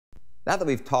Now that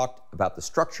we've talked about the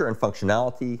structure and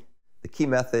functionality, the key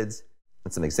methods,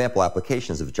 and some example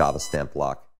applications of Java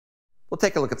StampedLock, we'll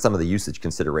take a look at some of the usage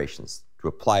considerations to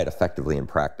apply it effectively in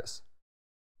practice.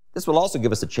 This will also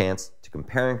give us a chance to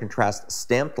compare and contrast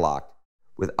StampedLock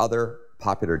with other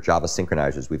popular Java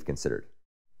synchronizers we've considered,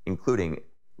 including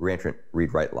reentrant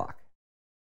read-write lock.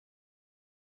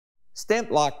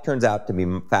 StampedLock turns out to be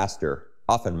faster,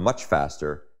 often much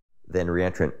faster, than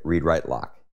reentrant read-write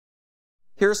lock.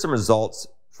 Here are some results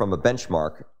from a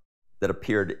benchmark that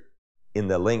appeared in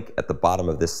the link at the bottom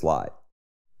of this slide.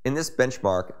 In this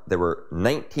benchmark, there were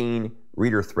 19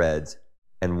 reader threads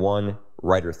and 1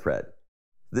 writer thread.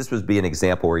 This would be an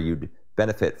example where you'd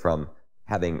benefit from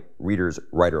having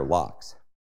readers-writer locks.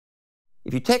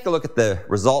 If you take a look at the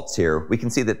results here, we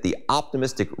can see that the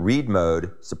optimistic read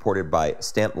mode supported by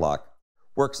StampedLock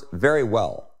works very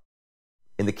well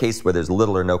in the case where there's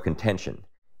little or no contention,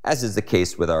 as is the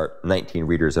case with our 19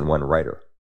 readers and 1 writer.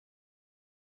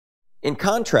 In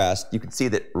contrast, you can see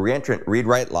that reentrant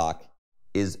read-write lock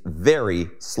is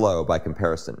very slow by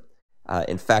comparison.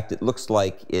 In fact, it looks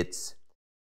like it's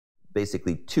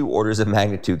basically 2 orders of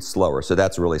magnitude slower, so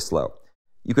that's really slow.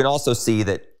 You can also see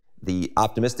that the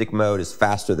optimistic mode is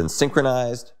faster than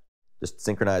synchronized, just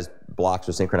synchronized blocks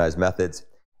or synchronized methods,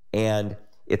 and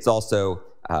it's also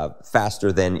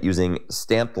faster than using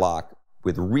StampedLock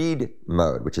with read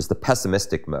mode, which is the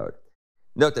pessimistic mode.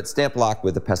 Note that StampedLock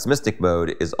with the pessimistic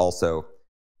mode is also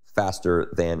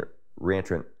faster than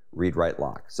reentrant read-write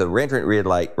lock. So reentrant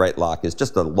read-write lock is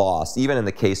just a loss, even in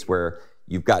the case where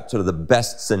you've got sort of the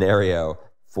best scenario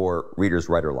for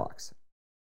readers-writer locks.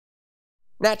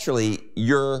 Naturally,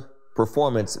 your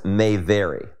performance may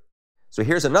vary. So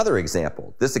here's another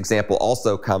example. This example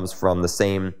also comes from the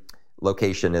same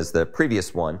location as the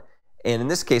previous one. And in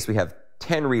this case, we have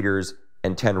 10 readers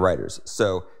and 10 writers.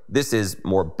 So this is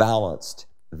more balanced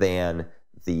than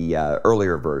the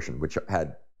earlier version, which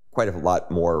had quite a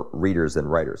lot more readers than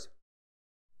writers.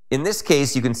 In this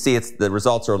case, you can see the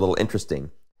results are a little interesting.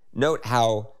 Note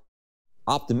how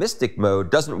optimistic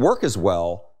mode doesn't work as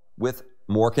well with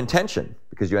more contention,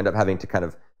 because you end up having to kind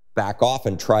of back off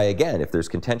and try again if there's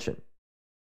contention.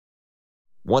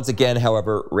 Once again,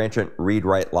 however, reentrant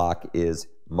read-write lock is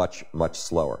much, much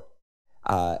slower.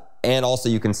 And also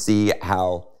you can see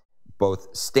how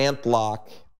both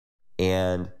StampedLock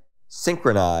and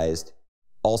synchronized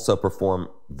also perform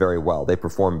very well. They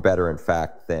perform better, in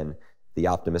fact, than the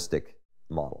optimistic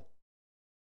model.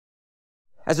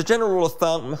 As a general rule of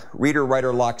thumb,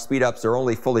 reader-writer lock speedups are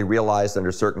only fully realized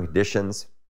under certain conditions.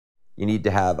 You need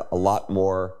to have a lot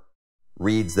more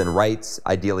reads than writes,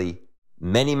 ideally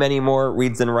many, many more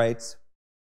reads than writes.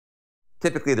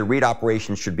 Typically, the read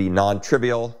operation should be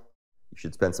non-trivial. You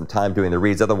should spend some time doing the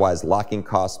reads, otherwise locking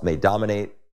costs may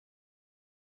dominate.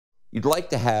 You'd like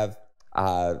to have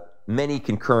many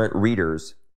concurrent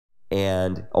readers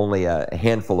and only a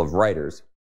handful of writers.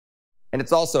 And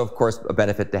it's also, of course, a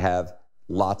benefit to have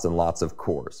lots and lots of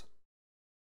cores.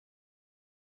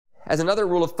 As another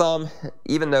rule of thumb,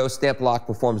 even though StampedLock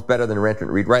performs better than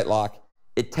reentrant read-write lock,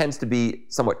 it tends to be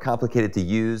somewhat complicated to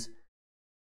use.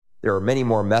 There are many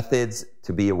more methods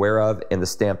to be aware of in the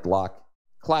StampedLock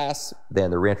class than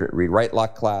the reentrant read-write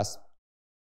lock class.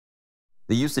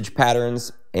 The usage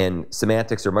patterns and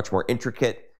semantics are much more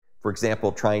intricate. For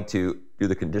example, trying to do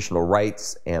the conditional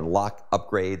writes and lock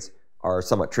upgrades are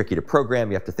somewhat tricky to program.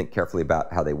 You have to think carefully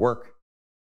about how they work.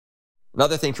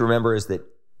 Another thing to remember is that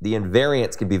the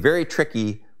invariants can be very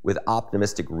tricky with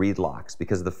optimistic read locks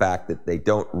because of the fact that they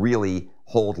don't really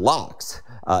hold locks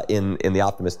in the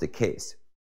optimistic case.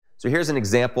 So here's an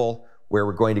example where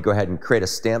we're going to go ahead and create a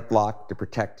StampedLock to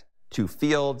protect 2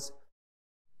 fields.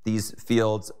 These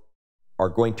fields are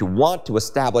going to want to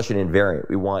establish an invariant.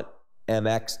 We want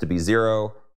mx to be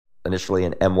 0 initially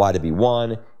and my to be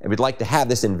 1, and we'd like to have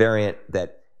this invariant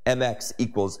that mx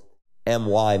equals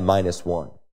my minus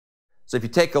 1. So if you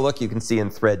take a look, you can see in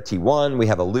thread T1, we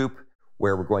have a loop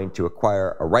where we're going to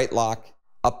acquire a write lock,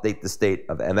 update the state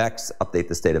of mx, update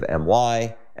the state of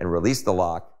my, and release the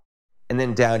lock. And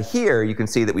then down here, you can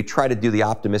see that we try to do the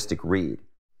optimistic read.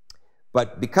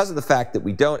 But because of the fact that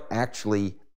we don't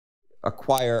actually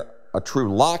acquire a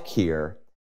true lock here,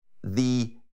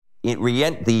 the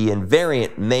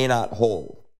invariant may not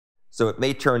hold. So it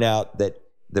may turn out that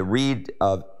the read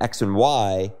of x and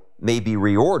y may be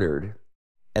reordered,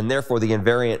 and therefore the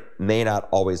invariant may not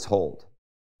always hold.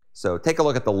 So take a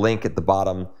look at the link at the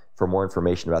bottom for more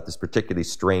information about this particularly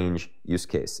strange use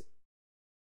case.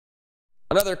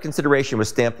 Another consideration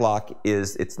with StampedLock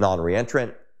is it's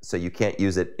non-reentrant, so you can't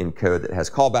use it in code that has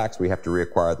callbacks where you have to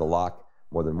reacquire the lock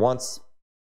more than once.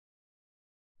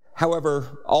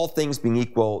 However, all things being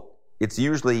equal, it's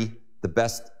usually the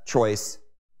best choice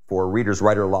for readers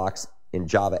writer locks in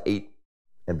Java 8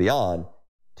 and beyond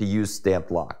to use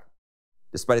StampedLock,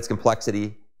 despite its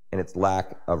complexity and its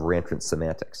lack of reentrant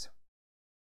semantics.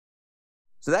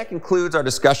 So that concludes our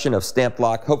discussion of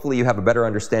StampedLock. Hopefully you have a better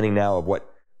understanding now of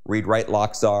what read-write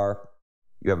locks are.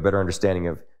 You have a better understanding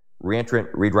of reentrant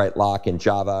read-write lock in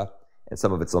Java and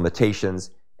some of its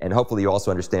limitations. And hopefully you also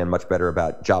understand much better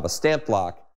about Java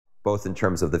StampedLock, both in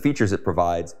terms of the features it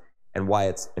provides and why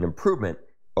it's an improvement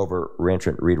over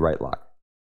reentrant read-write lock.